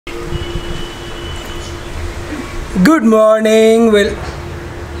Good morning.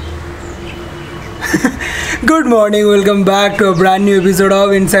 Good morning. Welcome back to a brand new episode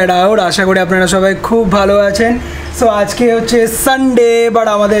of Inside Out. আশা করি আপনারা সবাই খুব ভালো আছেন। সো আজকে হচ্ছে সানডে, বাট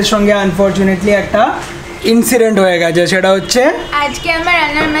আমাদের সঙ্গে আনফরচুনেটলি একটা ইনসিডেন্ট হয়ে গেছে। সেটা হচ্ছে আজকে আমার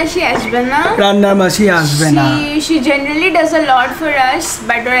রান্নার মাসি আসবে না। রান্নার মাসি আসবে না। She generally does a lot for us,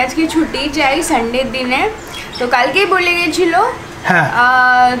 but ওর আজকে ছুটি চাই সানডের দিনে। তো কালকেই বলে গেছিল। হ্যাঁ।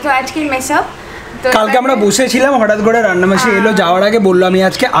 তো আজকে মেস আপ। কালকে আমরা বসেছিলাম, হঠাৎ করে রান্না মাসি এলো, যাওয়ার আগে বললো আমি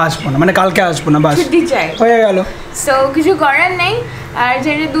আজকে আসবো না, মানে কালকে আসবো না, বাস ছুটি চাই, হয়ে গেল। সো কিছু করার নেই। আর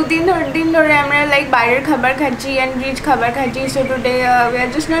যেটা 2-3 দিন ধরে আমরা লাইক বাইরের খাবার খাচ্ছি অ্যান্ড রিচ খাবার খাচ্ছি। So today we are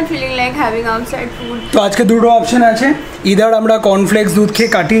just not feeling like having outside food. তো আজকে দুটো অপশন আছে, ইদার আমরা কর্নফ্লেক্স দুধ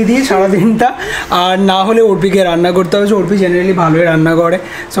খেয়ে কাটিয়ে দিই সারাদিনটা, আর না হলে অর্পিকে রান্না করতে হবে। অর্পি জেনারেলি ভালোই রান্না করে,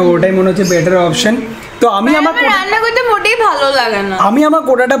 সো ওটাই মনে হচ্ছে বেটার অপশন। তো আমি আমার রান্না করতে মোটেই ভালো লাগে না। আমি আমার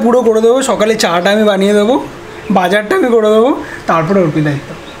কোটাটা পুরো করে দেবো। সকালে চাটা আমি বানিয়ে দেবো, বাজারটা আমি করে দেবো, তারপরে অর্পি দায়িত্ব।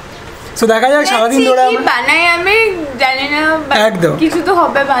 সো দেখা যাক সারাদিন ধরে বানাই, আমি জানি না একদম কিছু তো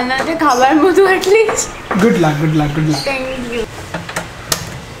হবে বানাতে, খাবার মতো at least. Good luck, good luck, good luck. Thank you.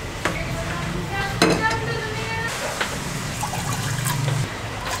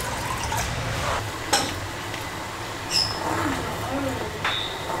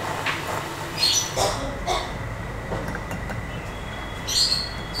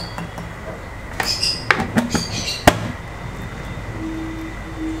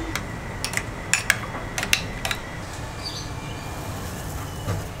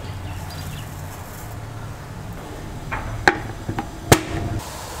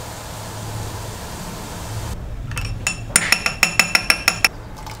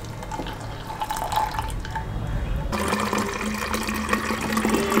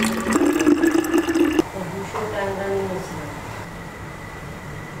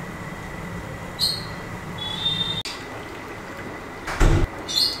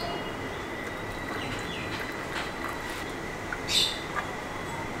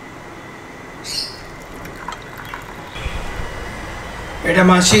 এটা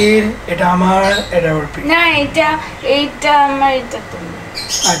মাসির, এটা আমার, এটা অর্পির। না এটা আমার, এটা তোমার।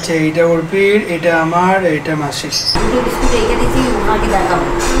 আচ্ছা, এটা অর্পির, এটা আমার, এটা মাসির।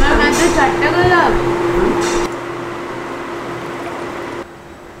 আমার মাত্র 4টা গোলাপ।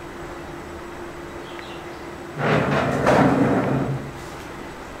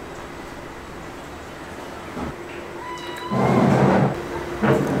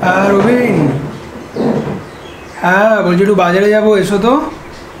 রবিন, হ্যাঁ বলছি একটু বাজারে যাবো, এসো তো।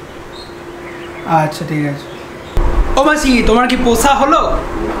 আচ্ছা ঠিক আছে। ও মাসি, তোমার কি পোষা হলো?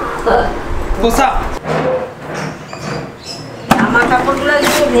 পোষা আমার কাপড়গুলো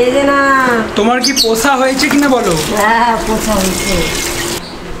একটু ভেজে না। তোমার কি পোষা হয়েছে কিনা বলো? হ্যাঁ পোষা হয়েছে।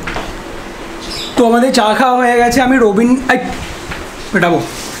 তো আমাদের চা খাওয়া হয়ে গেছে। আমি রবিন পেটাবো।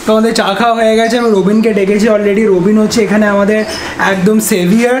 তো আমাদের চা খাওয়া হয়ে গেছে, আমি রবিনকে ডেকেছি অলরেডি। রবিন হচ্ছে এখানে আমাদের একদম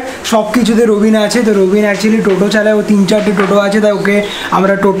সেভিয়ার, সব কিছুতে রবিন আছে। তো রবিন অ্যাকচুয়ালি টোটো চালায়, ও 3-4টে টোটো আছে, তাই ওকে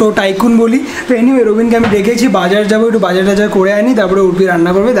আমরা টোটো টাইকুন বলি। তো এনিওয়ে রবিনকে আমি ডেকেছি, বাজার যাবো, একটু বাজার টাজার করে আনি, তারপরে উর্পি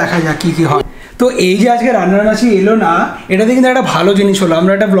রান্না করবে, দেখা যাক কী কী হয়। তো এই যে আজকে রান্নার মাসি এলো না, এটাতে কিন্তু একটা ভালো জিনিস হলো,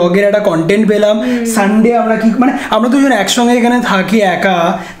 আমরা একটা ব্লগের একটা কন্টেন্ট পেলাম। সানডে আমরা কি, মানে আমরা দুজন একসঙ্গে এখানে থাকি একা,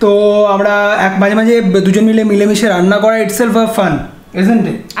 তো আমরা মাঝে মাঝে দুজন মিলেমিশে রান্না করা, itself a fun, isn't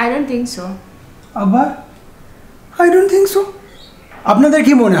it? I don't think so. আবার I don't think so. আপনাদের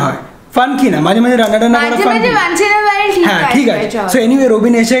কি মনে হয় ফান কি না? মাঝে মাঝে রান্না টান্না করা ফান? হ্যাঁ ঠিক আছে। সো এনিওয়ে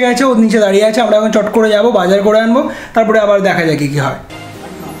রবিন এসে গেছে, ওর নিচে দাঁড়িয়ে আছে, আমরা এখন চট করে যাবো, বাজার করে আনবো, তারপরে আবার দেখা যাক কি হয়।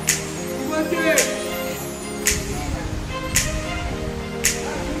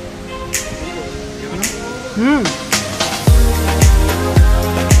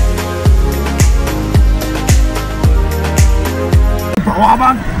 বাবা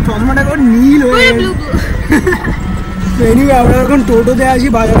চশমাটা এখন নীল হয়ে গেছে। এনিওয়ে আমরা এখন টোটোতে আছি,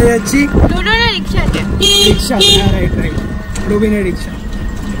 বাজারে যাচ্ছি। টোটো না রিকশাতে? রিকশা, হ্যাঁ রাইট রাইট, রবিনের রিকশা।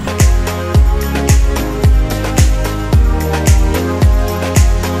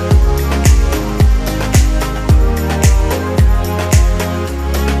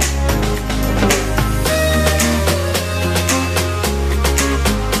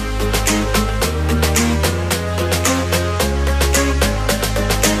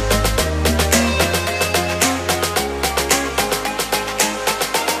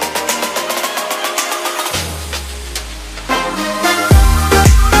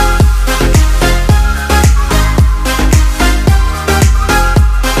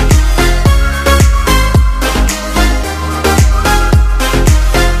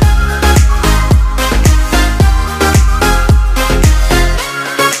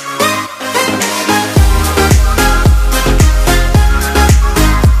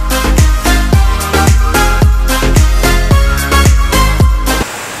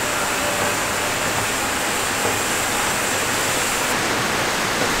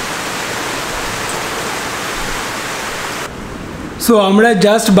 সো আমরা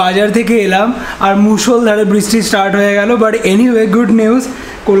জাস্ট বাজার থেকে এলাম আর মুষলধারে বৃষ্টি স্টার্ট হয়ে গেল। বাট এনিওয়ে গুড নিউজ,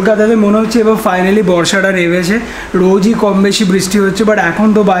 কলকাতাতে মনে হচ্ছে এবার ফাইনালি বর্ষাটা নেমেছে। রোজই কম বেশি বৃষ্টি হচ্ছে, বাট এখন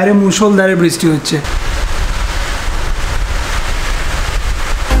তো বাইরে মুষলধারে বৃষ্টি হচ্ছে।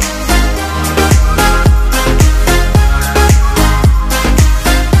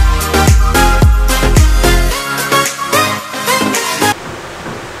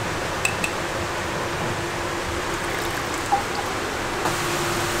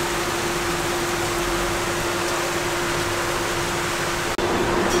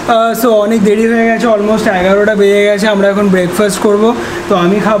 সো অনেক দেরি হয়ে গেছে, অলমোস্ট 11টা বেজে গেছে। আমরা এখন ব্রেকফাস্ট করব। তো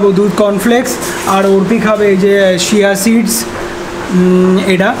আমি খাবো দুধ কর্নফ্লেক্স আর অর্পি খাবে এই যে শিয়া সিডস,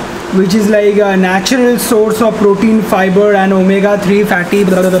 এটা which is like natural source of protein, fibre and omega 3 fatty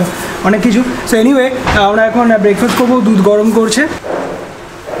অনেক কিছু। সো এনিওয়ে আমরা এখন ব্রেকফাস্ট করবো, দুধ গরম করছে।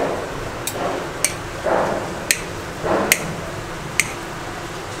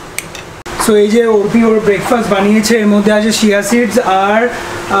 সো এই যে অর্পি ওর ব্রেকফাস্ট বানিয়েছে, এর মধ্যে আছে শিয়া সিডস আর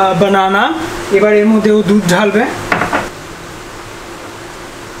বানানা। এবার এর মধ্যে ও দুধ ঢালবে।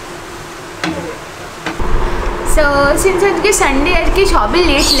 সো সিন্স আজকে সানডে আর কি সবই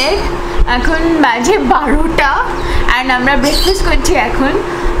লেট, এখন বাজে 12টা অ্যান্ড আমরা ব্রেকফাস্ট করছি এখন।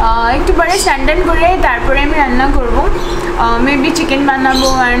 একটু পরে স্নান করে তারপরে আমি রান্না করবো, মেবি চিকেন বানাবো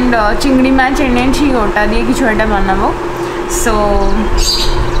অ্যান্ড চিংড়ি মাছ এনেছি, ওটা দিয়ে কিছু একটা বানাবো। সো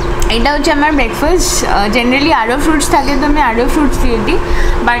এটা হচ্ছে আমার ব্রেকফাস্ট। জেনারেলি আরও ফ্রুটস থাকে তো আমি আরও ফ্রুটস দিয়ে দিই,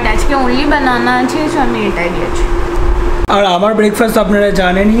 বাট আজকে অনলি বানানা আছে, সো আমি এটাই দিয়েছি। আর আমার ব্রেকফাস্ট আপনারা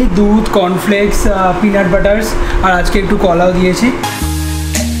জানেনই, দুধ কর্নফ্লেক্স পিনাট বাটার্স আর আজকে একটু কলাও দিয়েছি।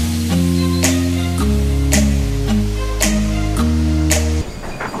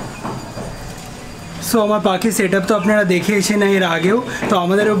 সো আমার বাকি সেট আপ তো আপনারা দেখেছেন এর আগেও। তো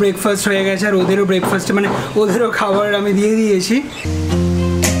আমাদেরও ব্রেকফাস্ট হয়ে গেছে আর ওদেরও ব্রেকফাস্ট, মানে ওদেরও খাবার আমি দিয়ে দিয়েছি।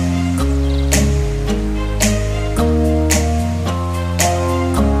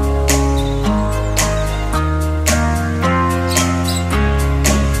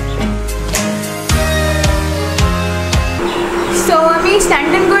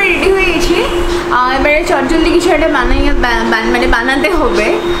 স্ট্যান্ড করে রেডি হয়ে গেছি, এবারে চটজলদি কিছু একটা মানে বানাতে হবে।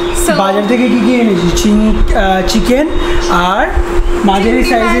 বাজার থেকে কি কি এনেছি? চিকেন আর মাঝারি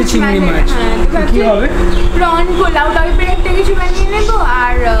সাইজের চিংড়ি মাছ। কি হবে? প্রন পোলাও টাইপের একটা কিছু বানিয়ে নেবো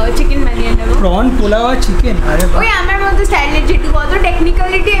আর চিকেন বানিয়ে নেবো। প্রন পোলাও আর চিকেন? আরে ওই আমার মতো স্টাইলের যেটুকু, অত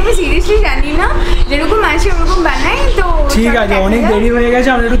টেকনিক্যালিটি আমি সিরিয়াসলি জানি না, যেরকম আছে ওরকম বানাই। তো ঠিক আছে, অনেক দেরি হয়ে গেছে,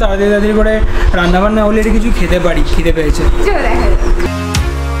 আমরা একটু তাড়াতাড়ি করে রান্নাবান্না হলে কিছু খেতে পারি, খিদে পেয়েছে। চলো দেখা যাক।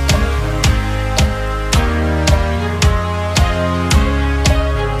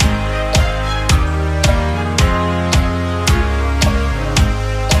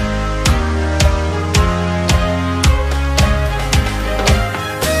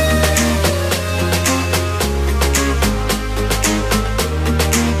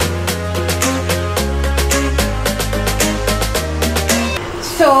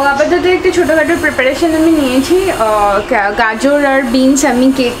 তো আপাতত একটু ছোটোখাটো প্রিপারেশান আমি নিয়েছি। গাজর আর বিনস আমি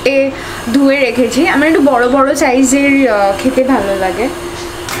কেটে ধুয়ে রেখেছি, আমার একটু বড় বড় সাইজের খেতে ভালো লাগে।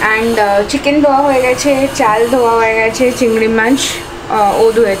 অ্যান্ড চিকেন ধোয়া হয়ে গেছে, চাল ধোয়া হয়ে গেছে, চিংড়ি মাছ ও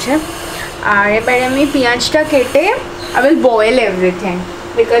ধুয়েছে। আর এবারে আমি পেঁয়াজটা কেটে I will boil everything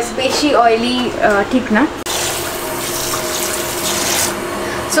because বেশি অয়েলি ঠিক না।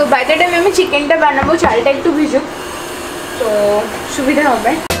 সো বাই দ্য টাইম আমি চিকেনটা বানাবো, চালটা একটু ভিজুক তো সুবিধা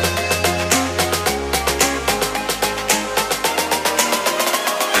হবে।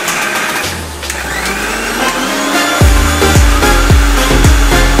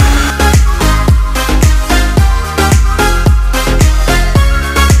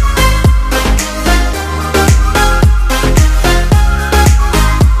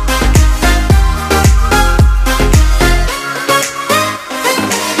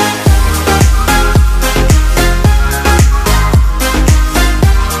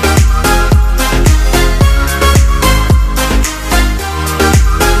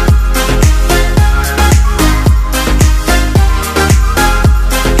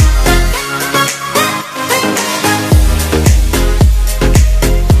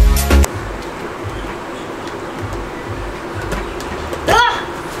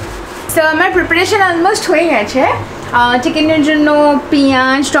 তো আমার প্রিপারেশন অলমোস্ট হয়ে গেছে। চিকেনের জন্য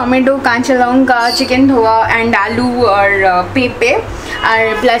পেঁয়াজ, টমেটো, কাঁচা লঙ্কা, চিকেন ধোয়া অ্যান্ড আলু আর পেঁপে, আর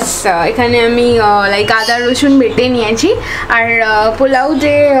প্লাস এখানে আমি লাইক আদা রসুন বেটে নিয়েছি। আর পোলাও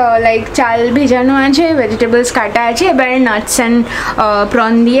যে লাইক চাল ভেজানো আছে, ভেজিটেবলস কাটা আছে, এবারে নাটস অ্যান্ড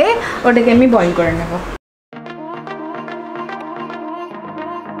প্রন দিয়ে ওটাকে আমি বয়েল করে নেব।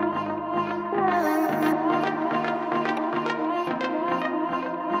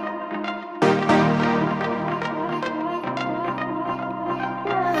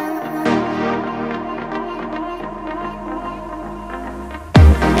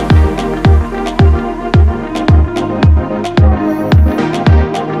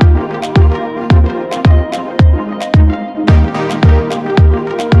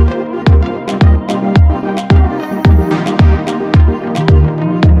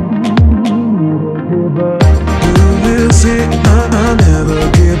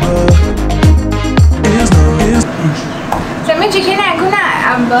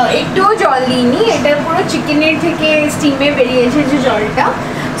 এর থেকে স্টিমে বেরিয়েছে যে জলটা।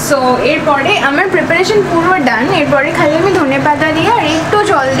 সো এরপরে আমার প্রিপারেশন পুরো ডান। এরপরে খালি আমি ধনেপাতা দিয়ে আর একটু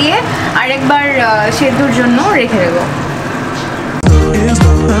জল দিয়ে আরেকবার সেদ্ধর জন্য রেখে দেবো।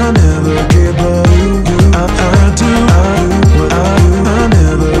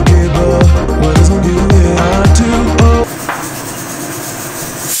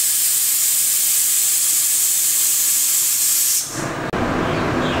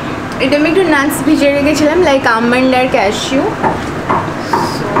 এটা আমি একটু নাটস ভিজিয়ে রেখেছিলাম, লাইক আমন্ড আর ক্যাশিউ।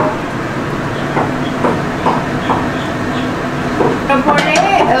 তারপরে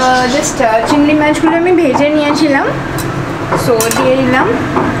জাস্ট চিংড়ি মাছগুলো আমি ভেজে নিয়েছিলাম, সো দিয়ে দিলাম।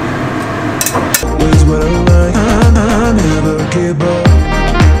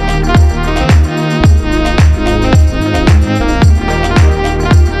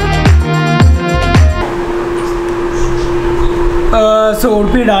 সো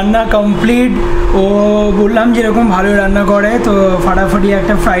অর্পি রান্না কমপ্লিট। ও বললাম যেরকম ভালো রান্না করে, তো ফাটাফাটি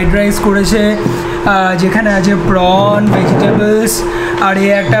একটা ফ্রাইড রাইস করেছে যেখানে আছে প্রন, ভেজিটেবলস আর এই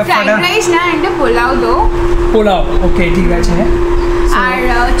একটা ফ্রাইড রাইস না, এটা পোলাও দো। পোলাও, ওকে ঠিক আছে। আর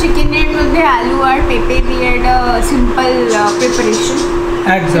চিকেনের মধ্যে আলু আর পেঁপে দিয়ে একটা সিম্পল প্রিপারেশন।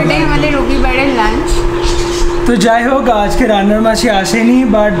 একদম, এটাই আমাদের রবিবারের লাঞ্চ। তো যাই হোক, আজকে রান্নার মাসি আসেনি,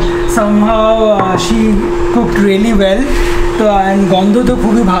 but somehow she cooked really well. তো অ্যান্ড গন্ধ তো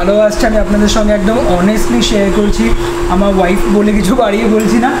খুবই ভালো আসছে। আমি আপনাদের সঙ্গে একদম অনেস্টলি শেয়ার করছি, আমার ওয়াইফ বলে কিছু বাড়িয়ে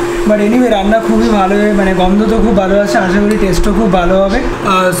বলছি না, বাট এনিওয়ে রান্না খুবই ভালো, মানে গন্ধ তো খুব ভালো আসছে, আশা করি টেস্টও খুব ভালো হবে।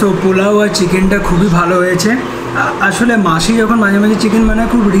 সো পোলাও আর চিকেনটা খুবই ভালো হয়েছে। আসলে মাসি যখন মাঝে মাঝে চিকেন মানে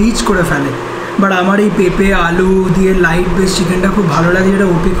খুব রিচ করে ফেলে, বাট আমার এই পেঁপে আলু দিয়ে লাইট বেস চিকেনটা খুব ভালো লাগে, যেটা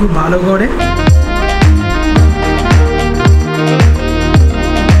ওপি খুব ভালো করে।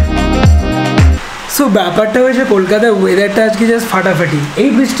 সো ব্যাপারটা হয়েছে কলকাতার ওয়েদারটা আজকে জাস্ট ফাটাফাটি। এই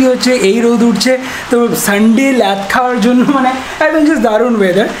বৃষ্টি হচ্ছে, এই রোদ উঠছে, তো সানডে ল্যাদ খাওয়ার জন্য মানে একদম জাস্ট দারুণ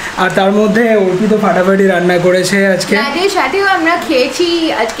ওয়েদার। আর তার মধ্যে অর্পি তো ফাটাফাটি রান্না করেছে আজকে। ল্যাদের সাথেও আমরা খেয়েছি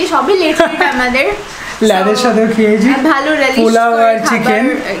আজকে, সবই লেট আমাদের। ল্যাদের সাথেও খেয়েছি, ভালো পোলাও আর চিকেন,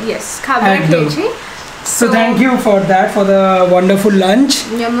 খাবার খেয়েছি। So thank you for that, for the wonderful lunch.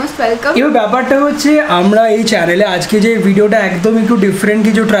 You most welcome. এবার ব্যাপারটা হচ্ছে আমরা এই চ্যানেলে আজকে যে ভিডিওটা একদম একটু ডিফারেন্ট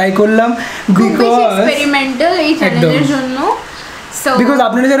কিছু ট্রাই করলাম, বিকজ এক্সপেরিমেন্টাল এই চ্যানেলের জন্য। বিকজ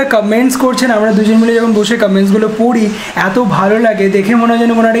আপনারা যারা কমেন্টস করছেন, আমরা দুজন মিলে যখন বসে কমেন্টসগুলো পড়ি, এত ভালো লাগে দেখে, মনে হয়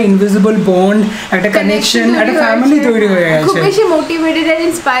যেন কোনো একটা ইনভিজিবল বন্ড, একটা কানেকশন, একটা ফ্যামিলি তৈরি হয়ে গেছে। খুব বেশি মোটিভেটেড আর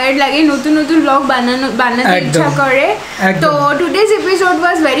ইন্সপায়ার্ড লাগে, নতুন নতুন ব্লগ বানাতে ইচ্ছা করে। তো today's episode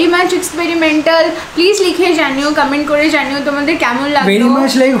was very much experimental. Please লিখে জানিও, কমেন্ট করে জানিও তোমাদের কেমন লাগলো। Very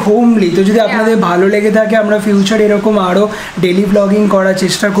much like homely. তো যদি আপনাদের ভালো লেগে থাকে, আমরা ফিউচারে এরকম আরও ডেলি ব্লগিং করার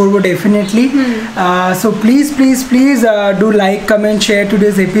চেষ্টা করবো definitely. So please please please do like, comment, share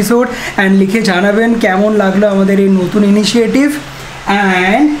today's episode and লিখে জানাবেন কেমন লাগলো আমাদের এই নতুন initiative.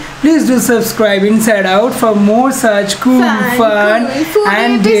 And please do subscribe InsideOut for more such cool, fun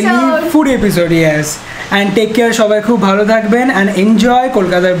and daily food episode. Yes, and take care. সবাই খুব ভালো থাকবেন and enjoy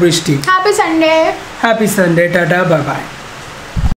কলকাতার বৃষ্টি। Happy Sunday. Happy Sunday. Tata. Bye bye.